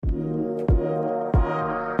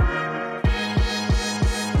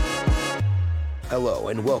Hello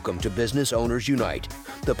and welcome to Business Owners Unite,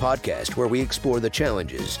 the podcast where we explore the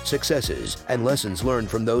challenges, successes, and lessons learned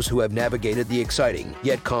from those who have navigated the exciting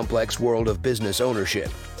yet complex world of business ownership.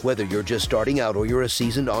 Whether you're just starting out or you're a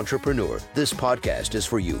seasoned entrepreneur, this podcast is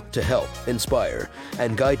for you to help, inspire,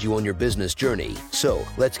 and guide you on your business journey. So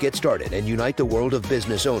let's get started and unite the world of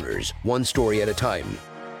business owners, one story at a time.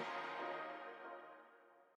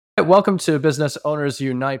 Welcome to Business Owners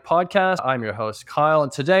Unite podcast. I'm your host, Kyle,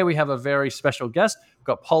 and today we have a very special guest. We've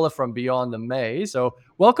got Paula from Beyond the Maze. So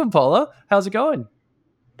welcome, Paula. How's it going?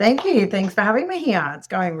 Thank you. Thanks for having me here. It's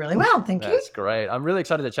going really well. Thank you. That's great. I'm really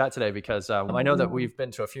excited to chat today because I know that we've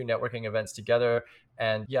been to a few networking events together.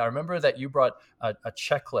 And yeah, I remember that you brought a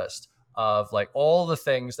checklist of like all the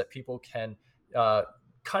things that people can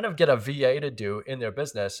kind of get a VA to do in their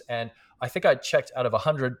business. And I think I checked out of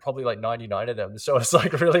 100, probably like 99 of them. So it's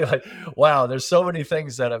like really like, wow, there's so many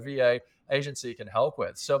things that a VA agency can help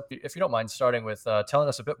with. So if you don't mind starting with telling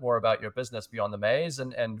us a bit more about your business Beyond the Maze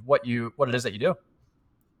and what it is that you do.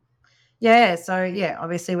 Yeah. So yeah,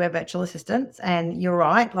 obviously we're virtual assistants, and you're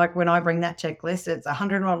right. Like when I bring that checklist, it's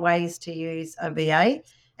 101 ways to use a VA.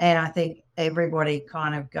 And I think everybody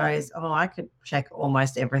kind of goes, oh, I could check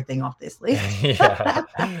almost everything off this list.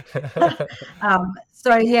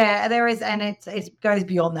 So yeah, there is, and it goes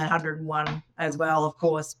beyond that 101 as well, of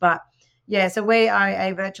course. But yeah, so we are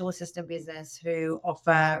a virtual assistant business who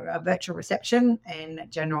offer a virtual reception and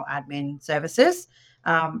general admin services.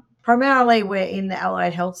 Primarily, we're in the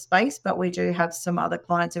allied health space, but we do have some other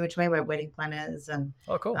clients in between. We're wedding planners and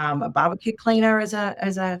a barbecue cleaner as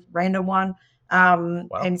a random one. Wow.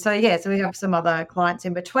 And so, yeah, so we have some other clients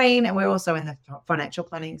in between, and we're also in the financial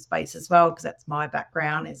planning space as well, because that's my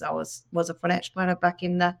background. Is I was a financial planner back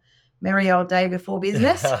in the merry old day before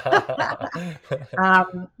business.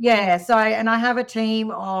 Yeah. So, and I have a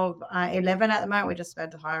team of 11 at the moment. We're just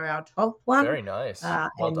about to hire our 12th one. Very nice.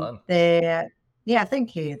 Well done. Yeah,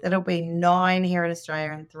 thank you. That'll be 9 here in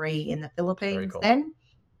Australia and 3 in the Philippines then.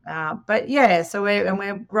 But yeah, so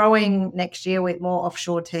we're growing next year with more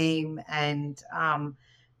offshore team and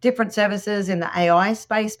different services in the AI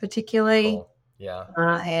space, particularly. Cool. Yeah.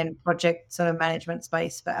 And project sort of management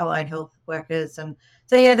space for allied health workers. And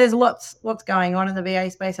so, yeah, there's lots going on in the VA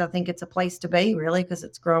space. I think it's a place to be, really, because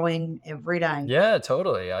it's growing every day. Yeah,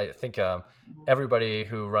 totally. I think everybody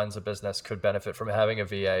who runs a business could benefit from having a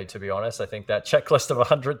VA, to be honest. I think that checklist of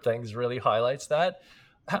 100 things really highlights that.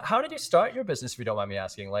 How did you start your business, if you don't mind me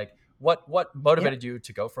asking? Like, what motivated you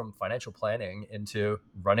to go from financial planning into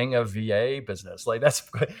running a VA business? Like, that's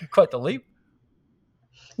quite the leap.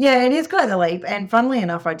 Yeah, it is quite the leap. And funnily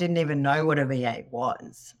enough, I didn't even know what a VA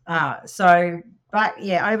was. But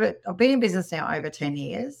yeah, I've been in business now over 10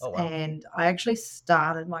 years. Oh, wow. And I actually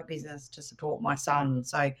started my business to support my son.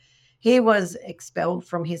 So he was expelled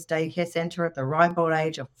from his daycare center at the ripe old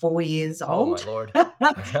age of 4 years old. Oh, my Lord.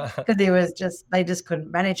 Because they just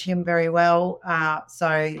couldn't manage him very well.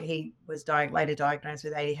 So he was later diagnosed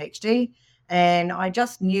with ADHD. And I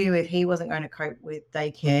just knew if he wasn't going to cope with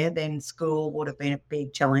daycare, then school would have been a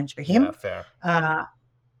big challenge for him. Yeah, fair.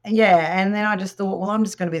 And then I just thought, well, I'm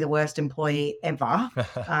just going to be the worst employee ever,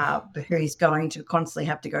 who's going to constantly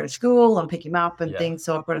have to go to school and pick him up and things.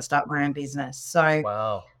 So I've got to start my own business. So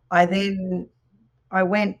wow. I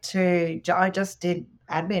just did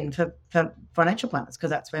admin for financial planners because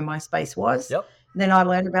that's where my space was. Yep. And then I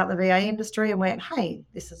learned about the VA industry and went, hey,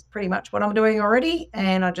 this is pretty much what I'm doing already.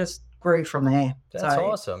 And I just grew from there. That's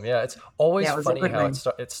awesome. Yeah. It's always funny how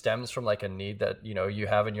it stems from like a need that, you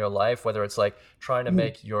have in your life, whether it's like trying to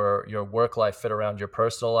make your work life fit around your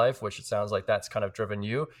personal life, which it sounds like that's kind of driven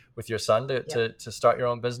you with your son to start your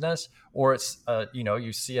own business, or it's,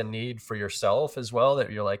 you see a need for yourself as well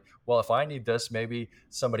that you're like, well, if I need this, maybe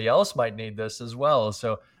somebody else might need this as well.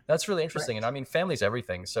 So that's really interesting. Right. And I mean, family's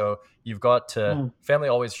everything. So you've got to, family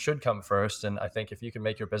always should come first. And I think if you can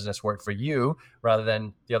make your business work for you rather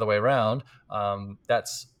than the other way around,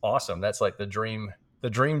 that's awesome. That's like the dream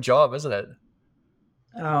job, isn't it?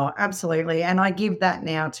 Oh, absolutely. And I give that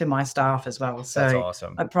now to my staff as well. So that's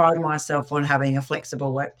awesome. I pride myself on having a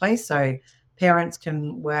flexible workplace. So parents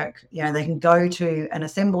can work, they can go to an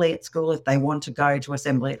assembly at school if they want to go to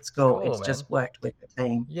assembly at school. Cool, it's just worked with the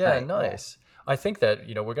team. Yeah, nice. I think that,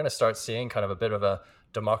 we're going to start seeing kind of a bit of a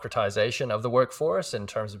democratization of the workforce in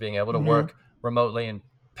terms of being able to work remotely and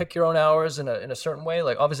pick your own hours in a certain way.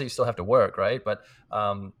 Like obviously you still have to work, right? But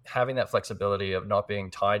having that flexibility of not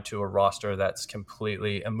being tied to a roster that's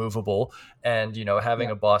completely immovable and,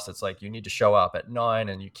 having a boss that's like, you need to show up at 9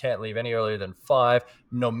 and you can't leave any earlier than 5,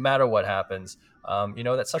 no matter what happens.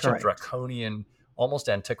 That's such a draconian almost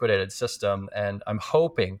antiquated system. And I'm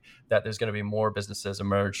hoping that there's going to be more businesses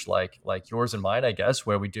emerge like yours and mine, I guess,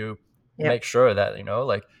 where we do make sure that,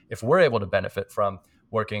 like if we're able to benefit from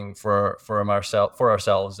working for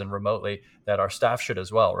ourselves and remotely, that our staff should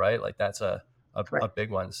as well, right? Like that's a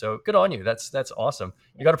big one. So good on you. That's awesome.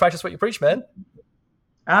 You got to practice what you preach, man.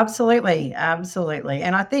 Absolutely.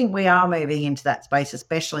 And I think we are moving into that space,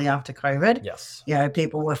 especially after COVID. Yes.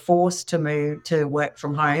 People were forced to move to work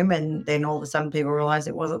from home, and then all of a sudden people realized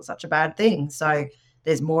it wasn't such a bad thing. So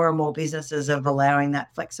there's more and more businesses of allowing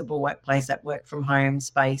that flexible workplace, that work from home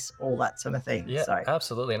space, all that sort of thing. Yeah, so,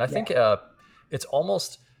 absolutely. And I think it's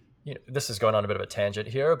almost, this is going on a bit of a tangent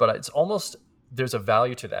here, but it's almost, there's a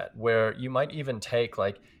value to that where you might even take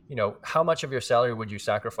like, how much of your salary would you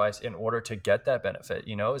sacrifice in order to get that benefit?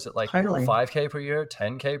 Is it like totally. 5K per year,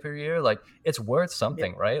 10K per year? Like it's worth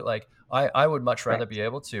something, right? Like I would much rather be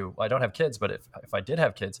able to, I don't have kids, but if I did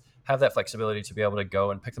have kids, have that flexibility to be able to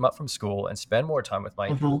go and pick them up from school and spend more time with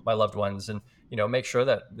my loved ones, and, make sure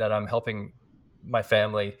that I'm helping my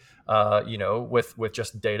family, with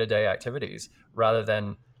just day-to-day activities rather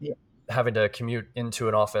than having to commute into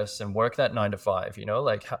an office and work that 9 to 5,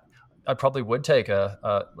 like I probably would take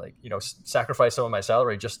sacrifice some of my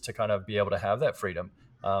salary just to kind of be able to have that freedom.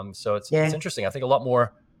 So it's interesting. I think a lot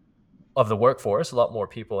more of the workforce, a lot more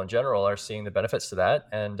people in general are seeing the benefits to that.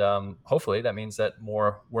 And hopefully that means that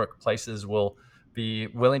more workplaces will be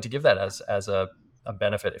willing to give that as a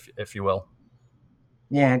benefit, if you will.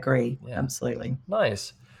 Yeah, I agree. Yeah. Absolutely.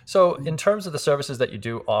 Nice. So in terms of the services that you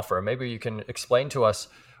do offer, maybe you can explain to us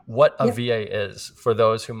what a VA is for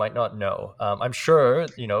those who might not know. I'm sure,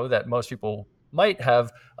 that most people might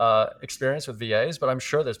have experience with VAs, but I'm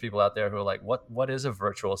sure there's people out there who are like, what is a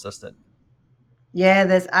virtual assistant? Yeah,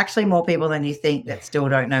 there's actually more people than you think that still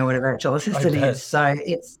don't know what a virtual assistant is. So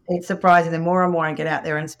it's surprising. The more and more I get out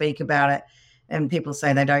there and speak about it and people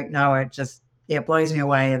say they don't know it, just it blows me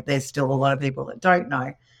away. There's still a lot of people that don't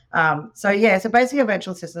know. So basically a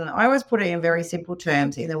virtual assistant, I always put it in very simple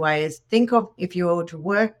terms in the way is, think of if you were to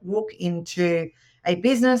walk into a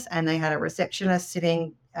business and they had a receptionist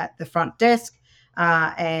sitting at the front desk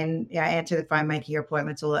and answer the phone, making your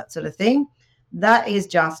appointments, all that sort of thing. That is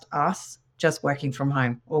just us just working from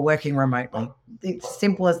home or working remotely. It's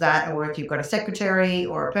simple as that. Or if you've got a secretary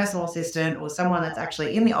or a personal assistant or someone that's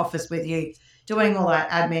actually in the office with you doing all that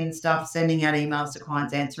admin stuff, sending out emails to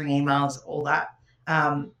clients, answering emails, all that.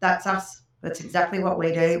 That's us. That's exactly what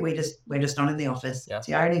we do. We're just not in the office. Yeah. It's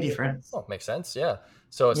the only difference. Oh, makes sense. Yeah.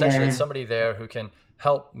 So essentially it's somebody there who can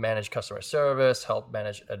help manage customer service, help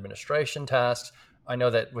manage administration tasks. I know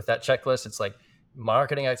that with that checklist, it's like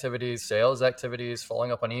marketing activities, sales activities,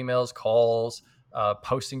 following up on emails, calls,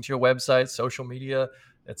 posting to your website, social media.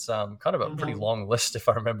 It's kind of a pretty long list, if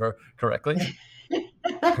I remember correctly.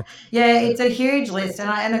 Yeah, it's a huge list,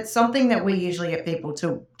 and it's something that we usually get people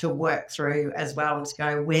to work through as well, to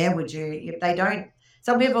go, where would you, if they don't,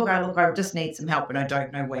 some people go, look, I just need some help and I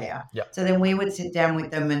don't know where. Yep. So then we would sit down with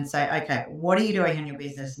them and say, okay, what are you doing in your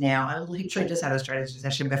business now? I literally just had a strategy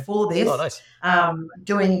session before this. Oh, nice.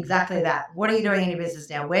 Doing exactly that. What are you doing in your business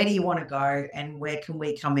now? Where do you want to go? And where can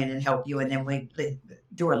we come in and help you? And then we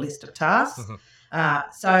do a list of tasks.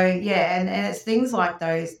 And it's things like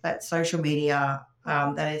those, that social media,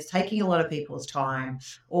 that is taking a lot of people's time,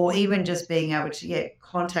 or even just being able to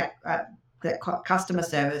contact that customer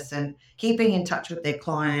service and keeping in touch with their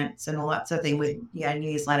clients and all that sort of thing with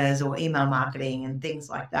newsletters or email marketing and things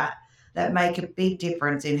like that make a big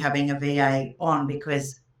difference in having a VA on,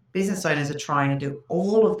 because business owners are trying to do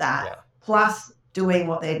all of that plus doing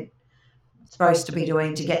what they're supposed to be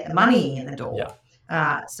doing to get the money in the door.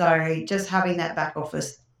 So just having that back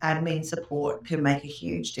office admin support can make a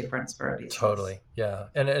huge difference for a business. Totally. Yeah.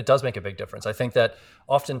 And it does make a big difference. I think that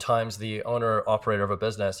oftentimes the owner operator of a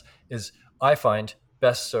business is, I find,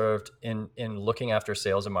 best served in looking after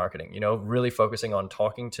sales and marketing, really focusing on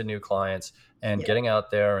talking to new clients and getting out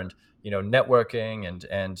there and, networking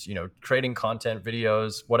and creating content,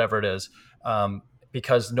 videos, whatever it is.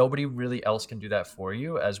 Because nobody really else can do that for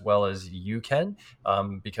you as well as you can,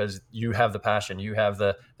 because you have the passion, you have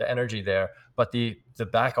the energy there. But the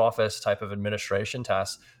back office type of administration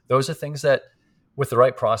tasks, those are things that with the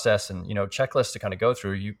right process and, checklists to kind of go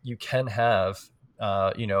through, you can have,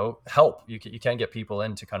 help. You can get people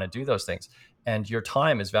in to kind of do those things, and your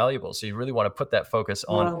time is valuable. So you really want to put that focus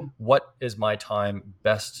on what is my time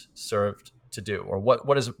best served to do, or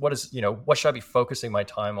what is what should I be focusing my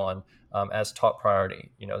time on as top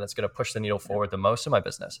priority, that's going to push the needle forward the most in my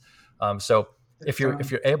business. So if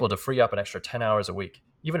you're able to free up an extra 10 hours a week,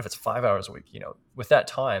 even if it's 5 hours a week, with that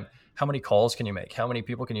time, how many calls can you make? How many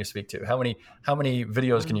people can you speak to? How many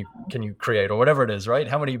videos can you create, or whatever it is, right?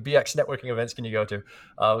 How many BX networking events can you go to?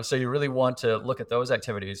 So you really want to look at those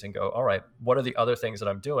activities and go, all right, what are the other things that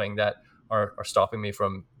I'm doing that are stopping me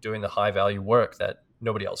from doing the high value work that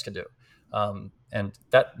nobody else can do? And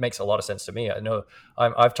that makes a lot of sense to me. I know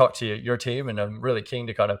I've talked to your team, and I'm really keen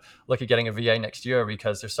to kind of look at getting a VA next year,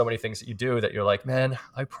 because there's so many things that you do that you're like, man,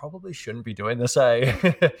 I probably shouldn't be doing this.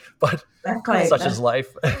 But such is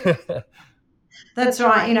life. That's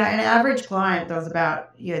right. An average client does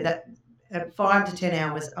about, that 5 to 10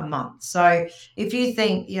 hours a month. So if you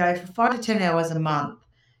think, for 5 to 10 hours a month,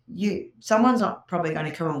 someone's not probably going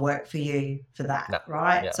to come and work for you for that, no.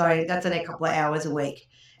 Right? Yeah. So that's a couple of hours a week.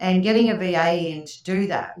 And getting a VA in to do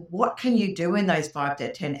that, what can you do in those 5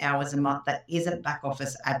 to 10 hours a month that isn't back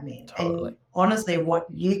office admin? Totally. And honestly, what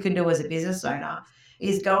you can do as a business owner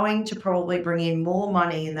is going to probably bring in more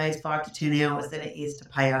money in those 5 to 10 hours than it is to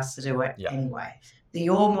pay us to do it anyway. So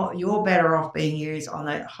you're better off being used on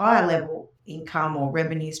the higher level income or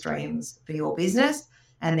revenue streams for your business,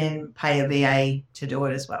 and then pay a VA to do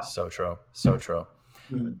it as well. So true. So true.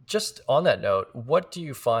 Just on that note, what do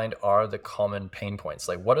you find are the common pain points?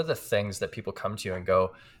 Like, what are the things that people come to you and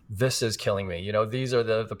go, this is killing me? These are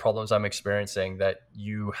the problems I'm experiencing that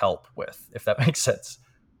you help with, if that makes sense.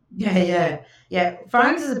 Yeah.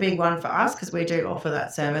 Phones is a big one for us, because we do offer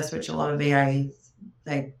that service, which a lot of VAs,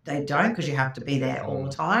 they don't, because you have to be there all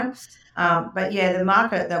the time. But the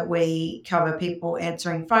market that we cover, people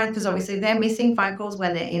answering phones, because obviously they're missing phone calls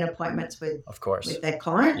when they're in appointments with their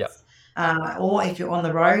clients. Yep. Or if you're on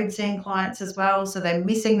the road seeing clients as well. So they're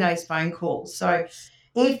missing those phone calls. So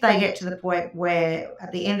if they get to the point where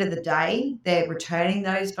at the end of the day, they're returning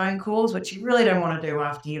those phone calls, which you really don't want to do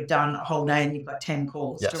after you've done a whole day and you've got 10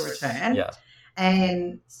 calls to return. Yeah.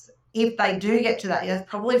 And if they do get to that, you've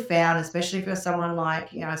probably found, especially if you're someone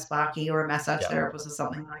like, a Sparky or a massage therapist or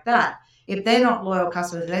something like that, if they're not loyal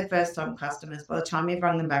customers, they're first-time customers, by the time you've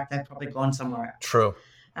rung them back, they've probably gone somewhere else. True.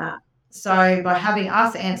 So by having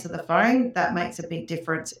us answer the phone, that makes a big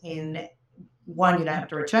difference in, one, you don't have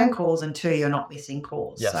to return calls, and two, you're not missing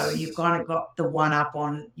calls. Yes. So you've kind of got the one up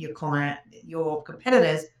on your client, your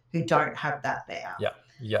competitors who don't have that there.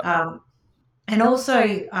 Yeah. And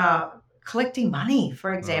also collecting money,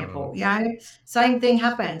 for example. Same thing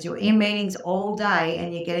happens. You're in meetings all day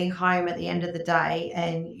and you're getting home at the end of the day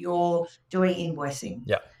and you're doing invoicing.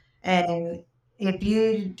 Yeah. And if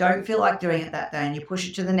you don't feel like doing it that day and you push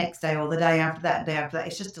it to the next day or the day after that,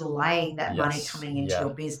 it's just delaying that money coming into your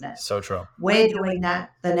business. So true. We're doing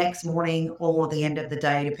that the next morning or the end of the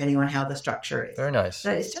day, depending on how the structure is. Very nice.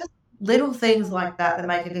 So it's just little things like that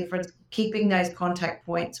make a difference. Keeping those contact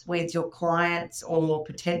points with your clients or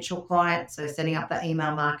potential clients. So setting up the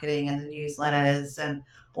email marketing and the newsletters and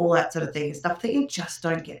all that sort of thing, stuff that you just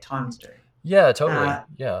don't get time to do. Yeah, totally.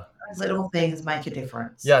 Little things make a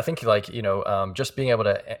difference. Yeah, I think just being able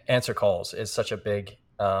to answer calls is such a big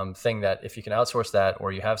thing that if you can outsource that,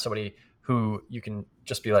 or you have somebody who you can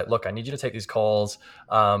just be like, look, I need you to take these calls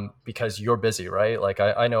because you're busy, right? Like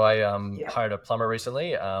I know I hired a plumber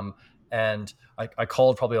recently, and I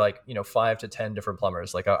called probably 5 to 10 different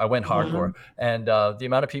plumbers. Like I went hardcore, and the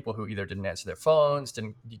amount of people who either didn't answer their phones,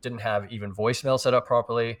 didn't have even voicemail set up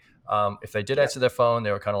properly. If they did answer their phone,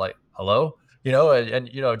 they were kind of like, hello?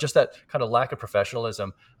 And just that kind of lack of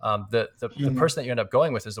professionalism. The person that you end up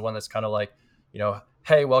going with is the one that's kind of like,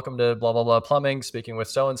 hey, welcome to blah, blah, blah plumbing, speaking with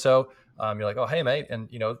so-and-so. You're like, oh, hey, mate. And,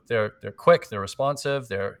 they're quick, they're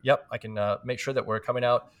responsive. I can make sure that we're coming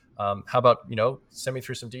out. How about, send me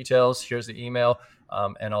through some details. Here's the email.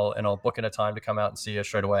 And I'll book in a time to come out and see you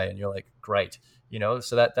straight away. And you're like, great.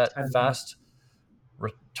 So that fast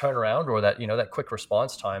turnaround, or that quick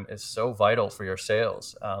response time is so vital for your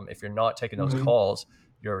sales. If you're not taking those calls,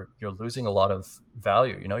 you're losing a lot of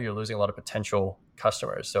value. You're losing a lot of potential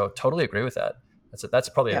customers. So totally agree with that. That's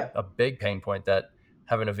probably a big pain point that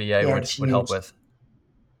having a VA would help with.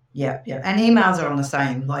 Yeah. And emails are on the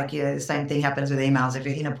same. The same thing happens with emails. If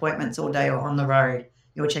you're in appointments all day or on the road,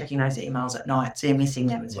 you're checking those emails at night, so you're missing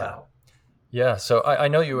them as well. Yeah. So I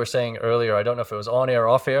know you were saying earlier, I don't know if it was on air or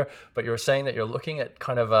off air, but you were saying that you're looking at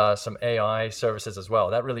kind of some AI services as well.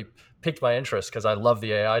 That really piqued my interest because I love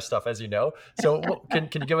the AI stuff, as you know. So can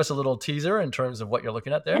you give us a little teaser in terms of what you're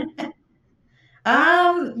looking at there?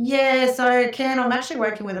 So Ken, I'm actually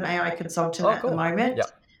working with an AI consultant at the moment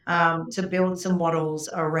to build some models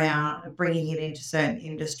around bringing it into certain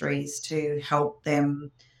industries to help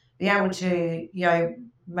them be able to,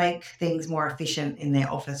 make things more efficient in their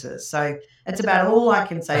offices. So it's about all I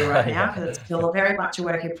can say right now, because it's still very much a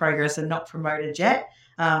work in progress and not promoted yet.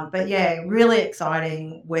 But yeah, really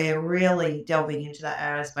exciting. We're really delving into that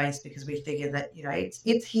aerospace because we figure that,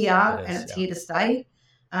 it's here and it's here to stay.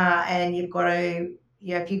 And you've got to,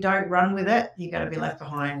 if you don't run with it, you're going to be left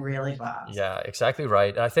behind really fast. Yeah, exactly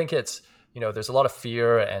right. And I think it's, there's a lot of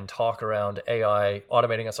fear and talk around AI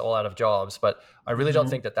automating us all out of jobs, but I really don't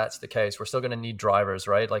think that that's the case. We're still going to need drivers,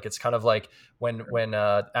 right? Like it's kind of like when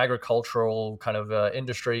agricultural kind of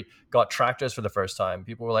industry got tractors for the first time,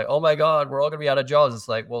 people were like, "Oh my God, we're all going to be out of jobs." It's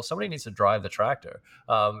like, well, somebody needs to drive the tractor.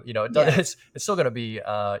 It's still going to be,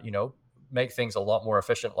 make things a lot more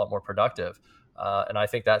efficient, a lot more productive. And I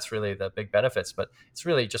think that's really the big benefits. But it's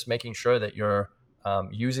really just making sure that you're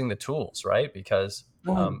using the tools, right? Because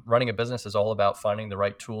running a business is all about finding the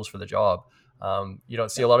right tools for the job. You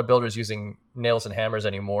don't see a lot of builders using nails and hammers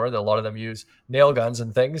anymore. A lot of them use nail guns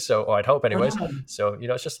and things. So I'd hope anyways. So,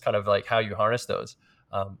 it's just kind of like how you harness those.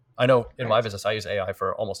 I know in my business, I use AI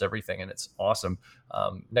for almost everything and it's awesome.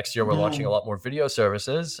 Next year, we're launching a lot more video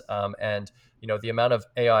services. And the amount of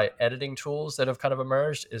AI editing tools that have kind of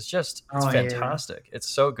emerged is just, it's fantastic. Yeah. It's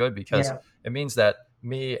so good because it means that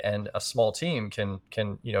me and a small team can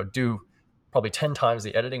do probably 10 times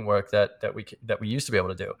the editing work that we used to be able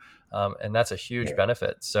to do. And that's a huge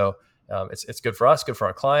benefit. So it's good for us, good for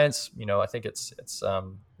our clients. I think it's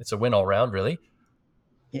a win all around, really.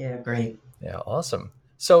 Yeah, great. Yeah, awesome.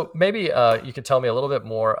 So maybe you could tell me a little bit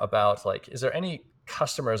more about, like, is there any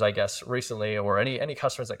customers, I guess, recently, or any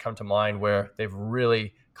customers that come to mind where they've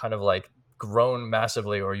really kind of like grown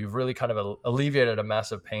massively, or you've really kind of alleviated a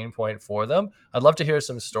massive pain point for them? I'd love to hear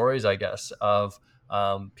some stories, I guess, of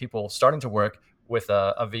people starting to work with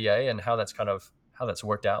a VA and how that's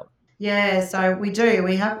worked out. Yeah, so we do.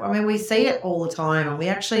 We see it all the time, and we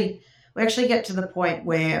actually get to the point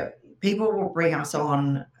where people will bring us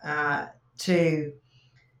on to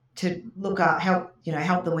look at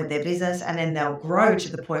help them with their business, and then they'll grow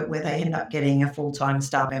to the point where they end up getting a full-time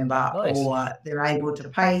staff member. Nice. Or they're able to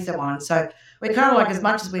pay someone. So we're kind of like, as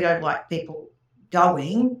much as we don't like people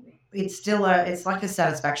going, it's still it's like a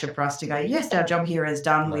satisfaction for us to go, yes, our job here is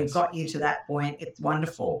done. Nice. We've got you to that point. It's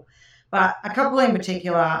wonderful. But a couple in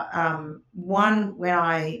particular, one, when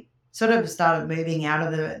I sort of started moving out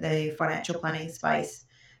of the financial planning space,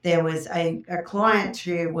 there was a client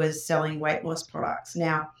who was selling weight loss products.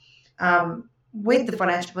 Now, with the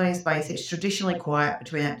financial planning space, it's traditionally quiet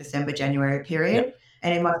between that December, January period. Yep.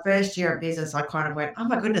 And in my first year of business, I kind of went, oh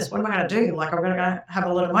my goodness, what am I going to do? Like, I'm going to have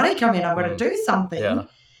a lot of money come in. I'm going to do something. Yeah.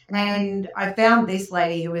 And I found this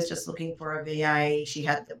lady who was just looking for a VA. She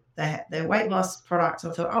had the weight loss products.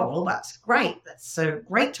 I thought, oh, well, that's great. That's a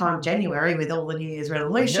great time, January, with all the New Year's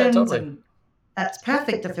resolutions. Yeah, totally. And that's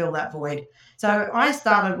perfect to fill that void. So I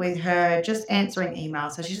started with her just answering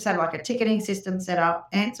emails. So she just had like a ticketing system set up,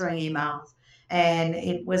 answering emails. And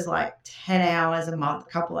it was like 10 hours a month, a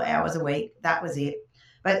couple of hours a week. That was it.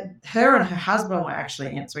 But her and her husband were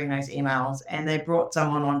actually answering those emails, and they brought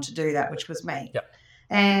someone on to do that, which was me. Yep.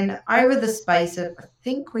 And over the space of, I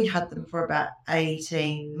think we had them for about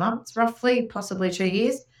 18 months, roughly, possibly 2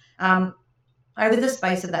 years. Over the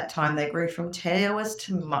space of that time, they grew from 10 hours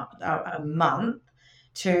a month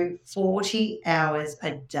to 40 hours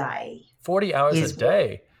a day. 40 hours a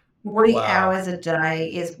day? 40 hours a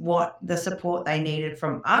day is what the support they needed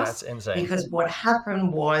from us. That's insane. Because what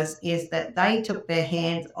happened is that they took their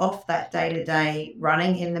hands off that day-to-day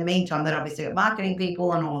running. In the meantime, that obviously got marketing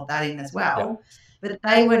people and all of that in as well. Yep. But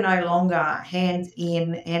they were no longer hands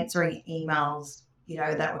in answering emails,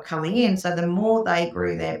 that were coming in. So the more they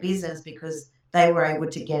grew their business, because they were able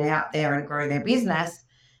to get out there and grow their business,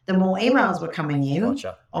 the more emails were coming in,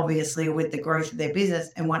 gotcha. Obviously with the growth of their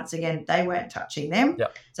business. And once again, they weren't touching them.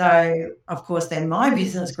 Yep. So, of course, then my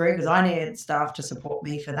business grew because I needed staff to support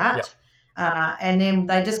me for that. Yep. And then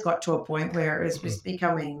they just got to a point where it was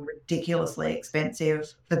becoming ridiculously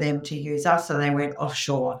expensive for them to use us. So they went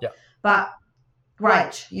offshore. Yep. But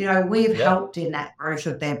great, we've helped in that growth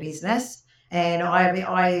of their business. And I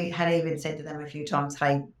had even said to them a few times,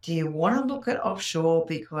 hey, do you want to look at offshore?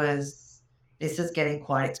 Because this is getting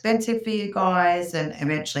quite expensive for you guys. And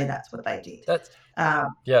eventually that's what they did. That's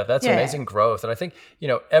amazing growth. And I think,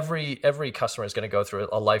 every customer is going to go through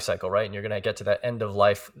a life cycle, right? And you're going to get to that end of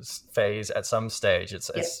life phase at some stage.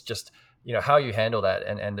 It's just, how you handle that.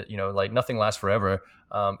 And like nothing lasts forever.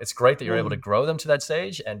 It's great that you're able to grow them to that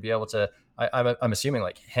stage and be able to, I'm assuming,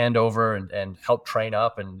 like hand over and help train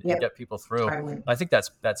up and get people through. Totally. I think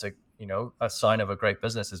that's a sign of a great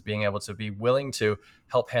business, is being able to be willing to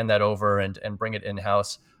help hand that over and bring it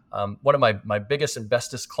in-house. One of my biggest and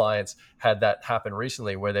bestest clients had that happen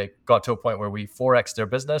recently, where they got to a point where we 4x their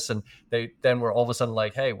business, and they then were all of a sudden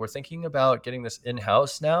like, hey, we're thinking about getting this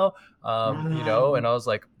in-house now. And I was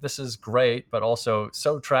like, this is great, but also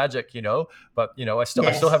so tragic, but I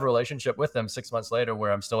still have a relationship with them 6 months later,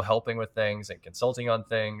 where I'm still helping with things and consulting on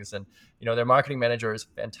things. And, their marketing manager is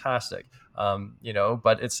fantastic.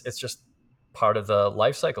 But it's just part of the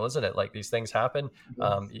life cycle, isn't it? Like, these things happen.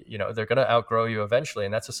 They're going to outgrow you eventually,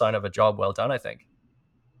 and that's a sign of a job well done, I think.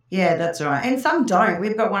 Yeah, that's right. And some don't.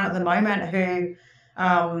 We've got one at the moment who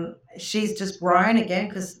she's just grown again,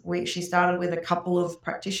 because she started with a couple of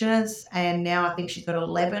practitioners, and now I think she's got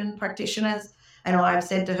 11 practitioners. And I've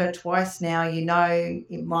said to her twice now,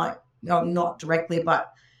 it might, not directly,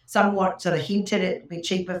 but somewhat sort of hinted it'd be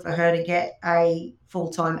cheaper for her to get a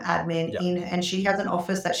full-time admin in, and she has an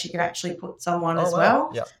office that she can actually put someone as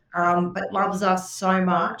well. But loves us so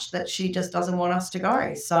much that she just doesn't want us to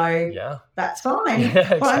go. So that's fine.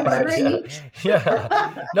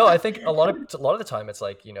 No, I think a lot of the time it's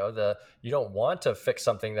like, you don't want to fix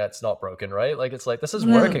something that's not broken, right? Like, it's like, this is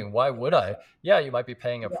working. Why would I? Yeah, you might be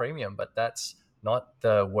paying a premium, but that's not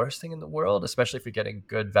the worst thing in the world, especially if you're getting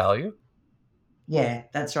good value. Yeah,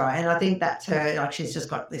 that's right. And I think that's her. Like, she's just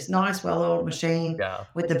got this nice, well-oiled machine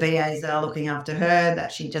with the VAs that are looking after her,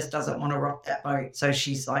 that she just doesn't want to rock that boat. So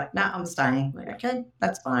she's like, no, I'm staying. Like, okay,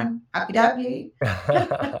 that's fine. Happy to have you.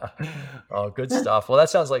 Oh, good stuff. Well, that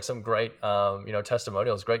sounds like some great,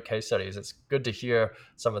 testimonials, great case studies. It's good to hear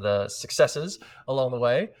some of the successes along the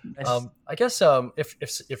way. Yes. I guess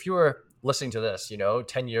if you were listening to this,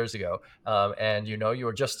 10 years ago, and you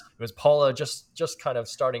were it was Paula just kind of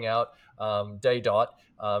starting out,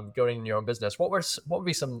 going in your own business, what would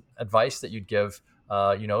be some advice that you'd give,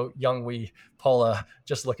 young wee Paula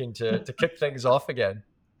just looking to kick things off again?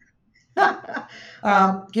 Give up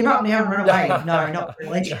now and run away. No, not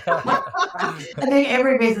really. I think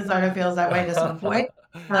every business owner feels that way to some point.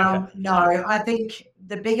 No, I think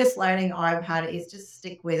the biggest learning I've had is just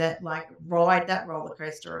stick with it, like ride that roller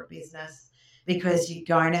coaster of business, because you're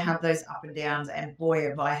going to have those up and downs. And boy,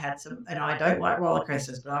 have I had some, and I don't like roller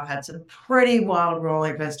coasters, but I've had some pretty wild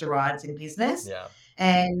roller coaster rides in business. Yeah.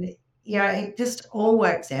 And, it just all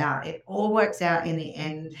works out. It all works out in the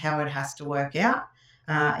end, how it has to work out.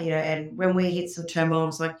 And when we hit some turmoil,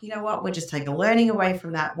 it's like, what, we just take a learning away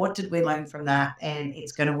from that. What did we learn from that? And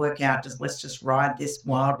it's going to work out. Let's just ride this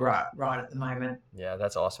wild ride at the moment. Yeah,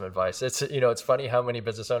 that's awesome advice. It's, it's funny how many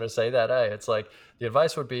business owners say that. It's like, the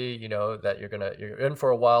advice would be, that you're in for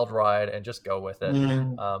a wild ride and just go with it.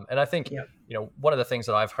 And I think, one of the things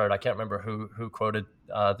that I've heard, I can't remember who quoted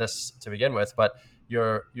this to begin with, but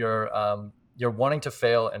you're wanting to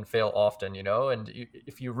fail and fail often, and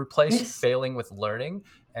if you replace failing with learning,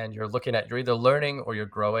 and you're either learning or you're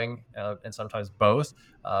growing, and sometimes both,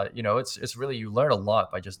 it's really, you learn a lot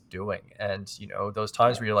by just doing. And, those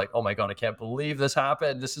times where you're like, oh my God, I can't believe this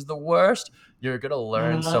happened, this is the worst, you're going to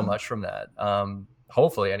learn so much from that.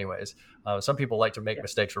 Hopefully anyways. Some people like to make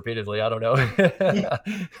mistakes repeatedly. I don't know.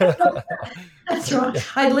 That's right.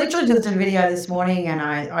 I literally just did a video this morning, and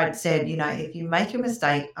I'd said, if you make a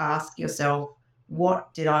mistake, ask yourself,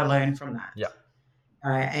 what did I learn from that? Yeah.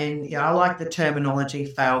 And I like the terminology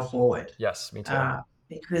fail forward. Yes, me too.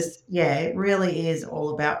 Because it really is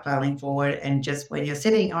all about failing forward. And just when you're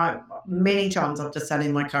sitting, many times I've just sat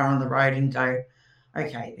in my car on the road and go,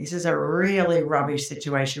 okay, this is a really rubbish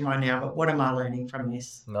situation right now, but what am I learning from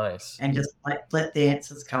this? Nice. And just let the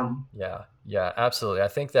answers come. Yeah, absolutely. I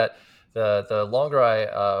think that the longer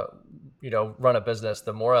I run a business,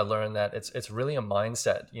 the more I learn that it's really a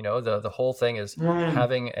mindset. The whole thing is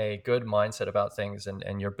having a good mindset about things,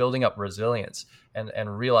 and you're building up resilience,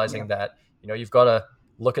 and realizing that you've got to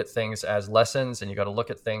look at things as lessons, and you got to look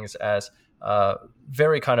at things as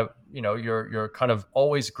very kind of, you're kind of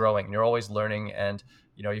always growing, you're always learning, and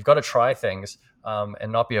you've got to try things,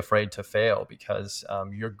 and not be afraid to fail, because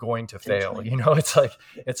you're going to fail. It's like,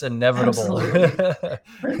 it's inevitable.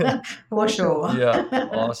 For sure. Yeah.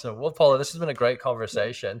 Awesome. Well, Paula, this has been a great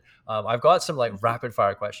conversation. I've got some rapid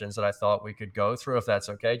fire questions that I thought we could go through, if that's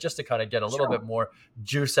okay, just to kind of get a little bit more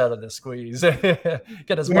juice out of the squeeze,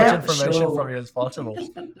 get as much information from you as possible.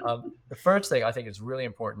 The first thing I think is really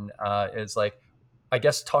important is, I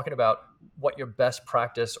guess, talking about what your best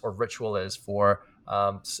practice or ritual is for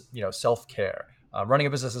self-care. Running a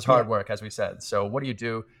business is hard work, as we said. So what do you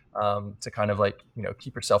do to kind of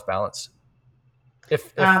keep yourself balanced?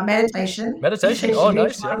 Meditation. Oh,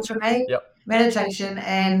 nice. For me. Yep. Meditation,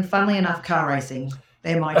 and funnily enough, car racing.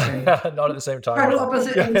 They're my two. Not at the same time. Total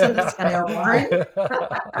opposite ends of the scale, right?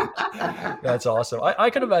 That's awesome. I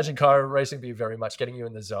can imagine car racing be very much getting you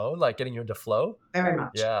in the zone, like getting you into flow. Very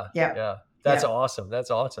much. Yeah. That's awesome. That's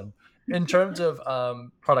awesome. In terms of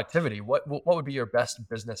productivity, what would be your best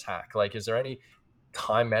business hack? Like, is there any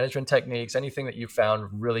time management techniques, anything that you found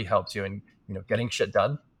really helps you in, getting shit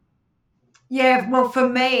done? Yeah, well, for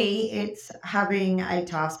me, it's having a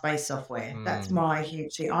task-based software. That's my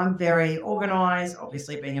huge thing. I'm very organized,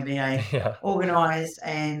 obviously being a VA, organized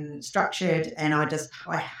and structured, and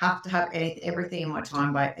I have to have everything in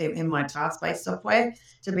my in my task-based software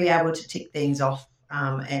to be able to tick things off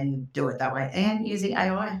and do it that way, and using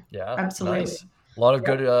AI. Yeah, absolutely. Nice. A lot of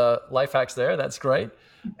good life hacks there. That's great.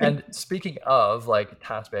 And speaking of like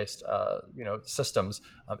task-based, systems,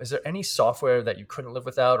 is there any software that you couldn't live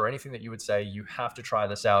without, or anything that you would say you have to try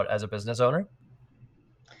this out as a business owner?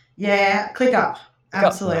 Yeah, ClickUp.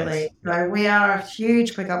 Absolutely. Nice. So we are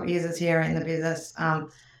huge ClickUp users here in the business.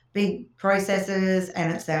 Big processes,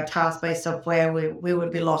 and it's our task-based software. We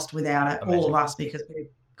would be lost without it, all of us, because we've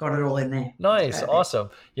got it all in there. Nice. Awesome.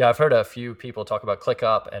 Yeah, I've heard a few people talk about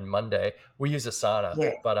ClickUp and Monday. We use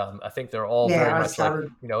Asana, but I think they're all very much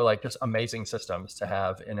like just amazing systems to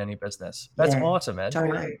have in any business. That's awesome, man.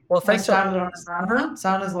 Totally. Well, thanks. I started on Asana.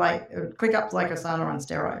 Asana's like ClickUp's like Asana on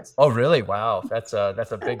steroids. Oh, really? Wow. That's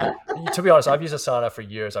a big. To be honest, I've used Asana for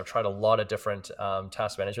years. I've tried a lot of different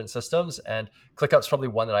task management systems, and ClickUp's probably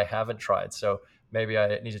one that I haven't tried. So maybe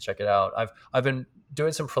I need to check it out. I've been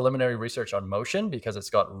doing some preliminary research on Motion because it's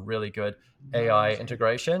got really good AI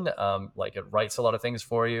integration. Like it writes a lot of things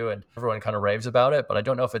for you, and everyone kind of raves about it. But I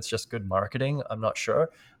don't know if it's just good marketing. I'm not sure.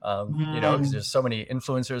 Because there's so many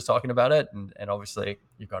influencers talking about it, and obviously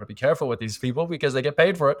you've got to be careful with these people because they get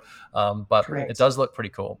paid for it. But Correct. It does look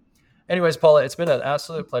pretty cool. Anyways, Paula, it's been an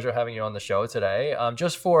absolute pleasure having you on the show today.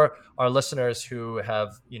 Just for our listeners who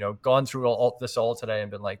have, gone through all this today and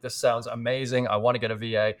been like, this sounds amazing, I want to get a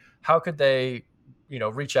VA. How could they,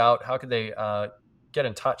 reach out? How could they get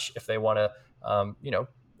in touch if they want to,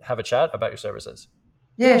 have a chat about your services?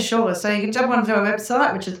 Yeah, sure. So you can jump onto our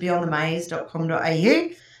website, which is beyondthemaze.com.au,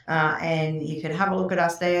 and you can have a look at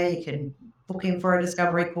us there. You can book in for a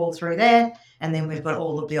discovery call through there. And then we've got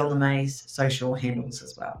all the Beyond the Maze social handles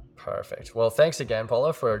as well. Perfect. Well, thanks again,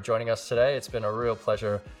 Paula, for joining us today. It's been a real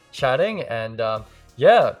pleasure chatting. And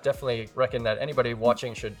definitely reckon that anybody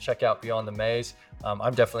watching should check out Beyond the Maze.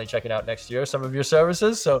 I'm definitely checking out next year some of your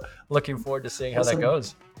services. So looking forward to seeing how that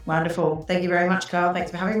goes. Wonderful. Thank you very much, Carl. Thanks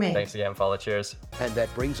for having me. Thanks again, Paula. Cheers. And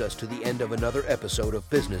that brings us to the end of another episode of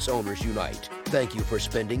Business Owners Unite. Thank you for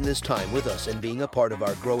spending this time with us and being a part of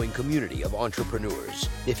our growing community of entrepreneurs.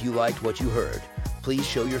 If you liked what you heard, please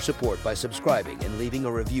show your support by subscribing and leaving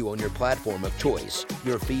a review on your platform of choice.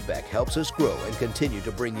 Your feedback helps us grow and continue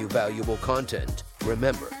to bring you valuable content.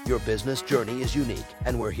 Remember, your business journey is unique,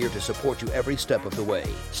 and we're here to support you every step of the way.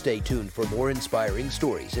 Stay tuned for more inspiring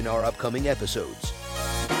stories in our upcoming episodes.